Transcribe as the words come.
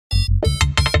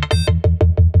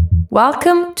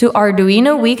Welcome to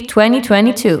Arduino Week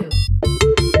 2022.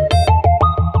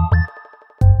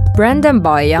 Brenda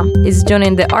Mboya is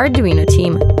joining the Arduino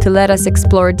team to let us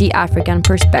explore the African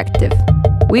perspective.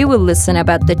 We will listen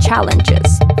about the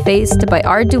challenges faced by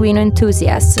Arduino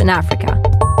enthusiasts in Africa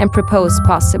and propose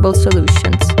possible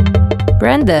solutions.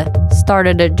 Brenda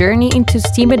started a journey into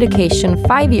STEAM education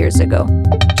 5 years ago.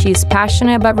 She is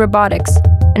passionate about robotics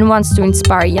and wants to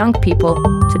inspire young people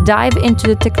to dive into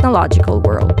the technological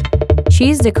world. She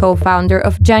is the co-founder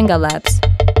of Jenga Labs,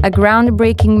 a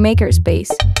groundbreaking makerspace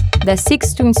that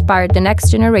seeks to inspire the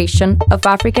next generation of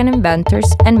African inventors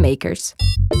and makers.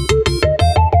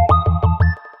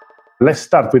 Let's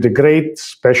start with a great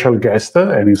special guest,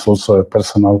 and he's also a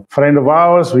personal friend of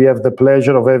ours. We have the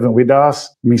pleasure of having with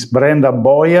us Miss Brenda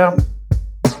Mboya.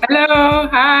 Hello,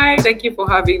 hi, thank you for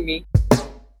having me.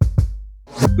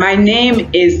 My name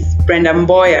is Brenda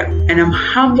Mboya, and I'm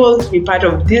humbled to be part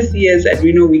of this year's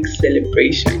Arduino Week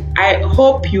celebration. I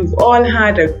hope you've all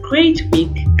had a great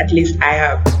week, at least I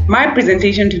have. My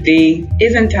presentation today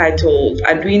is entitled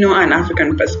Arduino and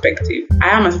African Perspective. I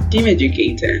am a STEAM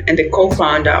educator and the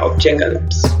co-founder of Jenga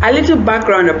Labs. A little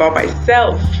background about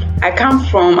myself. I come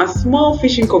from a small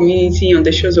fishing community on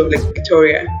the shores of Lake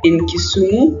Victoria in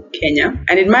Kisumu, Kenya.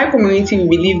 And in my community,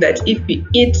 we believe that if we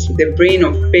eat the brain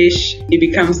of fish, it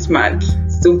becomes smart.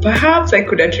 So perhaps I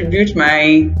could attribute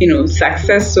my,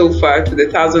 success so far to the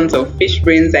thousands of fish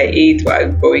brains I ate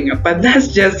while growing up. But that's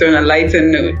just on a lighter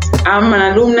note. I'm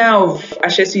an alumna of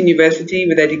Ashesi University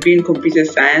with a degree in computer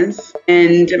science.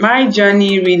 And my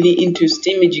journey really into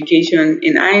STEAM education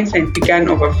in Einstein began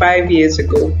over 5 years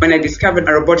ago when I discovered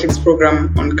a robotics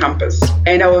program on campus.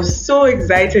 And I was so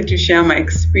excited to share my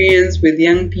experience with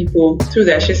young people through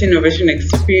the Ashesi Innovation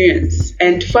Experience.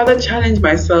 And to further challenge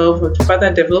myself or to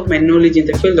further develop my knowledge in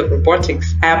the field of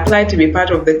robotics, I applied to be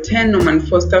part of the 10 Norman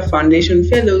Foster Foundation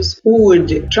Fellows who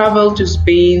would travel to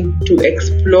Spain to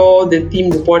explore the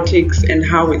theme robotics and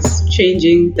how it's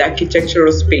changing the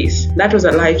architectural space. That was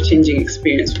a life-changing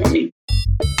experience for me.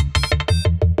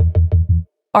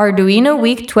 Arduino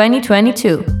Week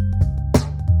 2022.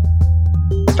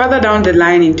 Further down the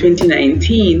line in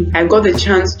 2019, I got the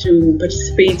chance to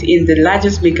participate in the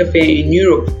largest maker fair in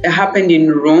Europe. It happened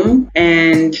in Rome,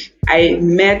 and I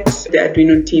met the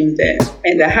Arduino team there.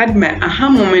 And I had my aha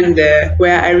moment there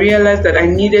where I realized that I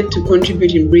needed to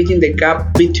contribute in bridging the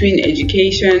gap between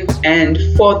education and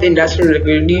fourth industrial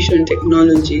revolution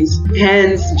technologies.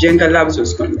 Hence, Jenga Labs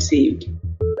was conceived.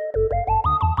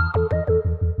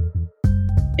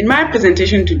 In my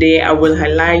presentation today, I will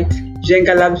highlight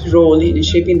Jenga Labs' role in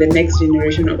shaping the next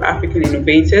generation of African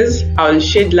innovators. I'll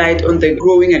shed light on the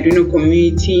growing Arduino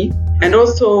community and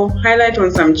also highlight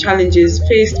on some challenges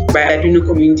faced by Arduino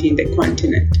community in the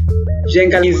continent.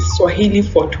 Jenga is Swahili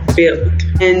for to build.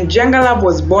 And Jenga Lab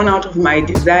was born out of my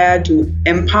desire to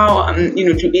empower,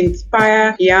 to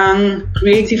inspire young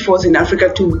creative force in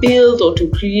Africa to build or to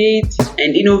create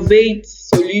and innovate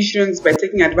solutions by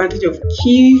taking advantage of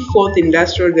key fourth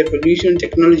industrial revolution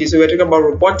technologies. So we're talking about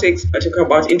robotics, we're talking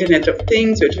about Internet of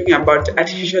Things, we're talking about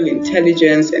artificial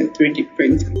intelligence and 3D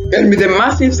printing. And with the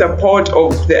massive support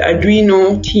of the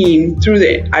Arduino team through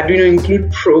the Arduino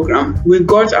Include program, we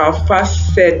got our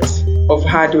first set of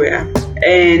hardware,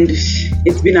 and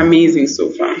it's been amazing so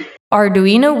far.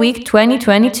 Arduino Week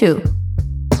 2022.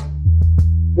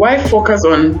 Why focus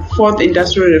on fourth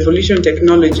industrial revolution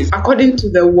technologies? According to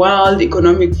the World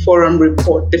Economic Forum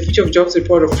report, the Future of Jobs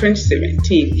report of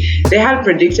 2017, they had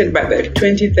predicted by the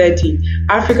 2030,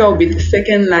 Africa will be the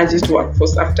second largest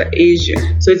workforce after Asia.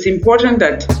 So it's important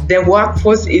that the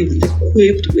workforce is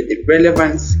equipped with the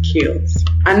relevant skills.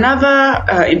 Another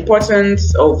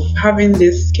importance of having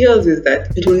these skills is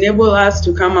that it will enable us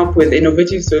to come up with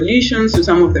innovative solutions to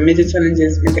some of the major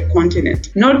challenges in the continent.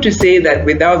 Not to say that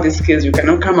without these skills you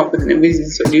cannot come up with innovative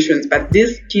solutions, but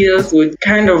these skills would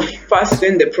kind of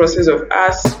fasten the process of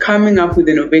us coming up with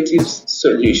innovative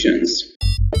solutions.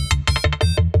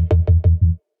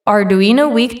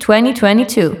 Arduino Week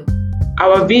 2022.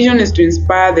 Our vision is to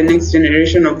inspire the next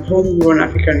generation of homegrown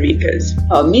African makers.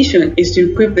 Our mission is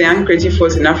to equip the young creative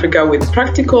force in Africa with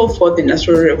practical fourth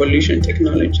industrial revolution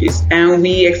technologies. And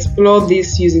we explore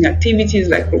this using activities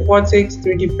like robotics,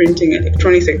 3D printing,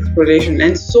 electronics exploration.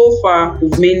 And so far,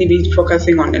 we've mainly been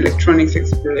focusing on electronics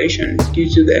exploration due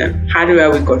to the hardware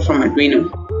we got from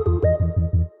Arduino.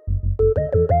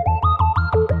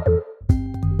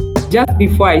 Just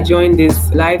before I joined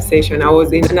this live session, I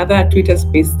was in another Twitter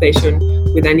space session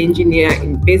with an engineer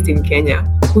based in Kenya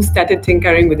who started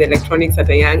tinkering with electronics at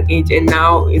a young age and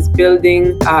now is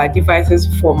building devices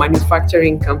for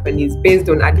manufacturing companies based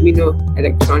on Arduino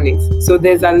electronics. So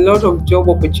there's a lot of job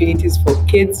opportunities for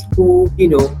kids who,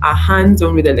 are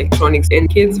hands-on with electronics, and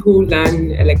kids who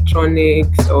learn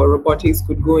electronics or robotics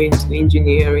could go into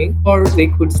engineering, or they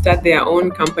could start their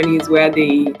own companies where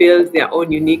they build their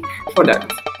own unique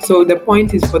products. So the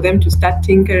point is for them to start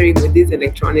tinkering with these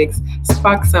electronics,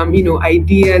 spark some,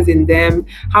 ideas in them.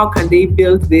 How can they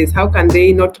build this? How can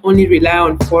they not only rely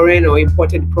on foreign or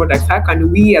imported products? How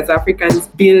can we as Africans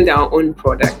build our own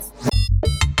products?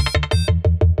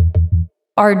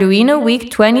 Arduino Week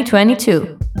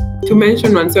 2022. To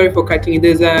mention one, sorry for cutting you,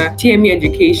 there's a TME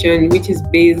Education, which is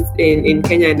based in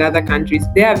Kenya and other countries.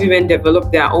 They have even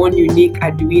developed their own unique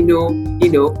Arduino,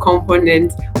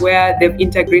 components where they've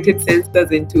integrated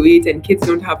sensors into it, and kids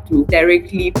don't have to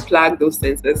directly plug those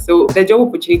sensors. So the job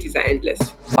opportunities are endless.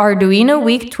 Arduino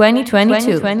Week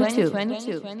 2022.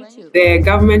 The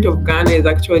government of Ghana is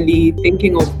actually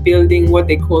thinking of building what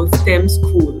they call STEM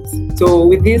schools. So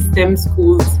with these STEM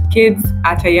schools, kids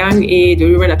at a young age or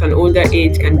even at an older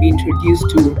age can be introduced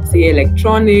to, say,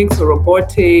 electronics or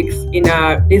robotics in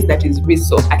a place that is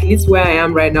resourced. At least where I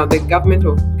am right now, the government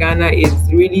of Ghana is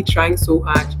really trying so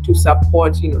hard to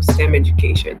support, STEM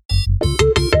education.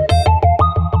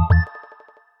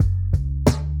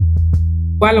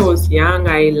 While I was young,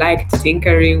 I liked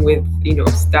tinkering with,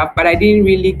 stuff, but I didn't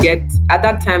really at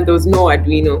that time, there was no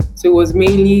Arduino. So it was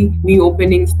mainly me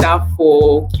opening stuff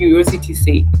for curiosity's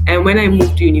sake. And when I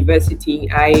moved to university,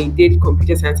 I did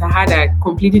computer science. I had a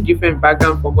completely different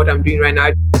background from what I'm doing right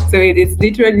now. So it's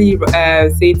literally,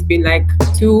 say it's been like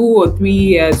 2 or 3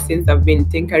 years since I've been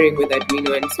tinkering with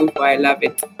Arduino, and so far I love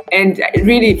it. And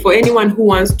really, for anyone who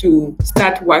wants to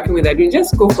start working with Arduino,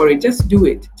 just go for it. Just do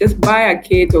it. Just buy a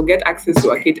kit or get access to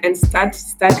a kit and start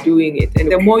doing it.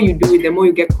 And the more you do it, the more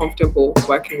you get comfortable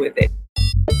working with it.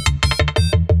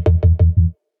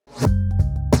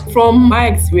 From my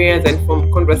experience and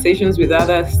from conversations with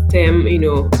other STEM,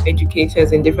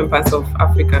 educators in different parts of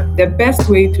Africa, the best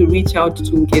way to reach out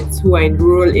to kids who are in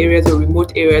rural areas or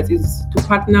remote areas is to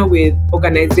partner with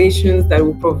organizations that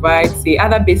will provide, say,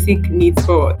 other basic needs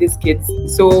for these kids.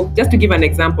 So just to give an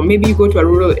example, maybe you go to a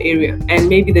rural area and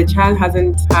maybe the child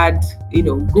hasn't had,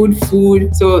 good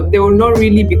food. So they will not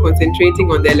really be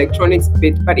concentrating on the electronics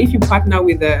bit. But if you partner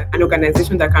with an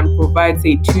organization that can provide,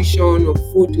 say, tuition or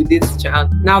food to this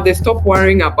child, now they stop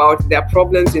worrying about their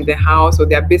problems in the house or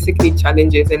their basic need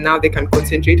challenges, and now they can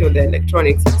concentrate on the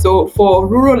electronics. So for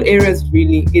rural areas,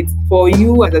 really, it's for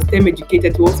you as a STEM educator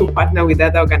to also partner with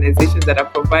other organizations that are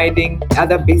providing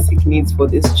other basic needs for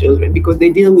these children, because they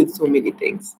deal with so many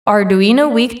things. Arduino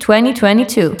Week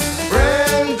 2022.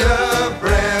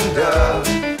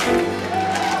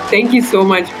 Thank you so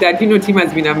much. The Arduino team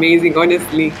has been amazing,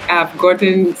 honestly. I've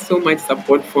gotten so much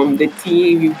support from the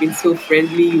team. You've been so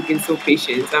friendly. You've been so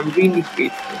patient. I'm really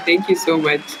grateful. Thank you so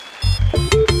much.